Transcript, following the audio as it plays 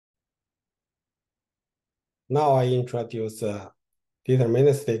Now I introduce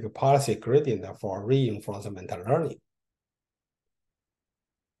deterministic policy gradient for reinforcement learning.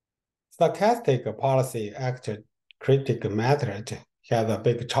 Stochastic policy actor-critic method has a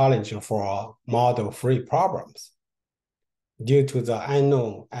big challenge for model-free problems due to the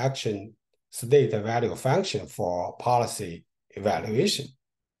unknown action state value function for policy evaluation.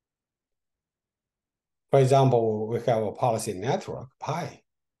 For example, we have a policy network, pi,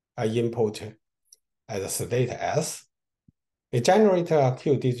 an input as a state S. It generates a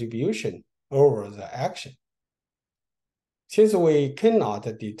Q distribution over the action. Since we cannot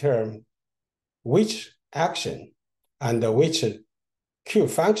determine which action and which Q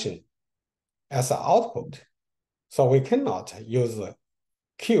function as an output, so we cannot use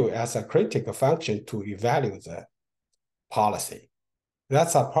Q as a critical function to evaluate the policy.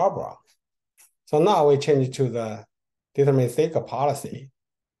 That's a problem. So now we change to the deterministic policy.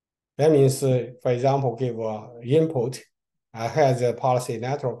 That means, for example, give input has a policy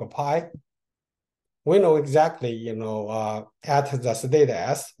network pi. We know exactly, at the state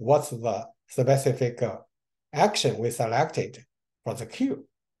S, what's the specific action we selected for the Q.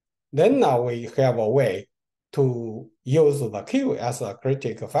 Then now we have a way to use the Q as a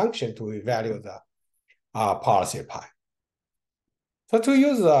critical function to evaluate the policy pi. So to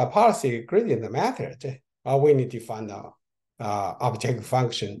use the policy gradient method, we need to find the object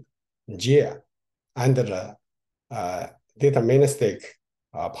function J under the deterministic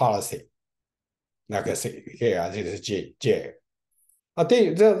policy. Like I say here, this is J.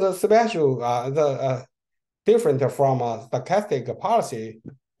 The special, different from a stochastic policy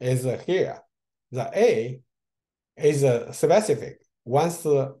is here. The A is specific. Once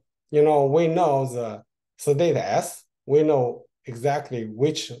we know the state S, we know exactly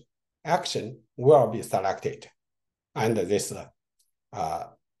which action will be selected under this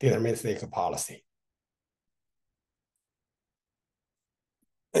deterministic policy.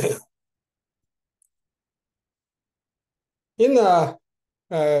 In the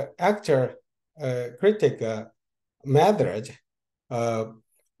actor-critic method,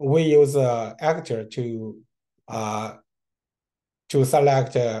 we use actor to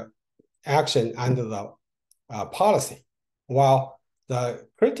select action under the policy, while the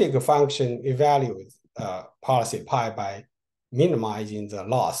critical function evaluates policy pi by minimizing the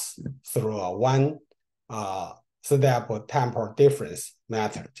loss through a one-step temporal difference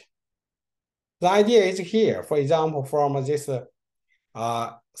method. The idea is here. For example, from this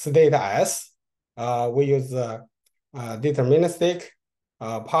state S, we use deterministic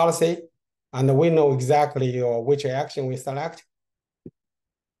policy, and we know exactly which action we select.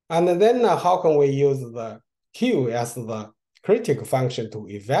 And then how can we use the Q as the critical function to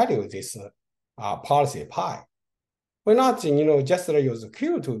evaluate this policy pi? We're not just use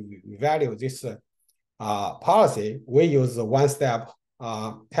Q to evaluate this policy. We use one-step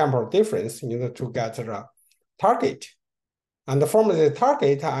temporal difference to get the target. And from the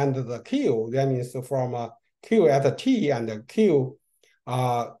target and the Q, that means from Q at T and Q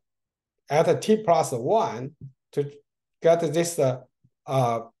at T plus 1 to get this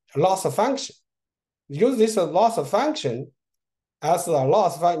loss function. Use this loss function as a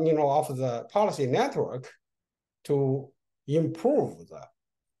loss function of the policy network to improve the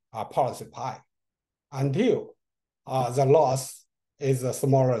policy pi until the loss is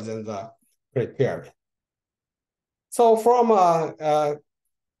smaller than the criterion. So from a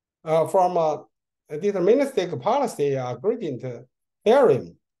deterministic policy gradient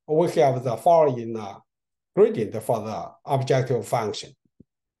theorem, we have the following gradient for the objective function.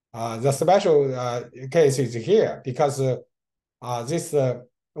 The special case is here because this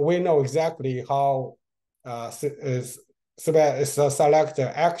we know exactly how select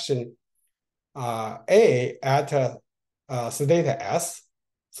action A at state S.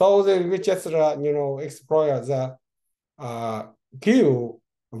 So we just explore the Q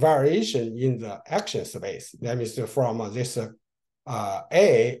variation in the action space. That means from this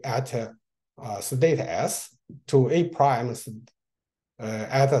A at state S to A prime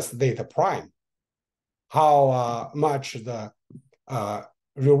at a state prime, how much the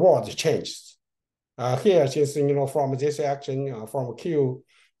reward changes. Here, since from this action from Q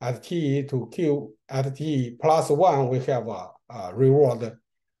at T to Q at T plus 1, we have a reward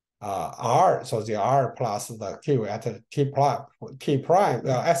R. So the R plus the Q at T prime,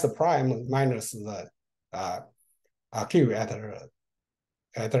 S prime minus the Q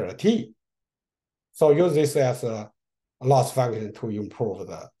at T. So use this as a loss function to improve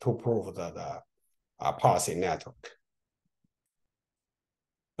prove the policy network.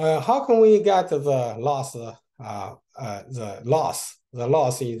 How can we get the loss? The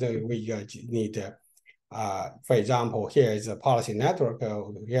loss is we need For example, here is a policy network.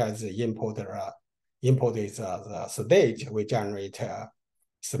 Here is the input. Input is the state. We generate a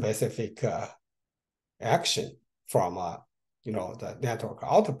specific action from the network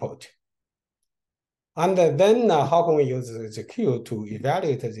output. And then how can we use the Q to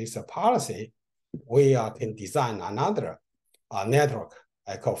evaluate this policy? We can design another network.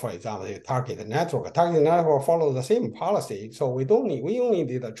 I call, for example, the target network. Target network follows the same policy, so we only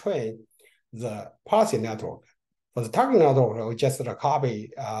need to train the policy network. For the target network, we just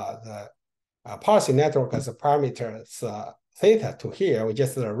copy the policy network as a parameter theta to here. We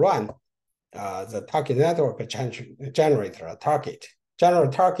just run the target network generator target.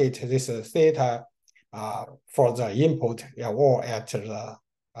 Generate target, this is theta for the input or at the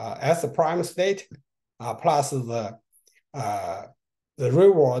S prime state plus the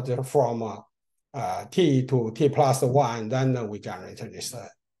reward from t to t plus 1, then we generate this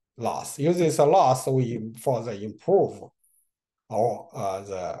loss. Use this loss for the improve or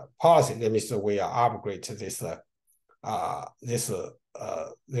the policy. That means we upgrade this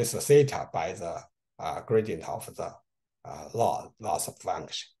theta by the gradient of the loss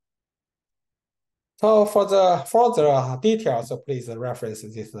function. So for the further details, please reference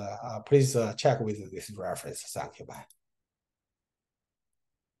this. Please check with this reference. Thank you. Bye.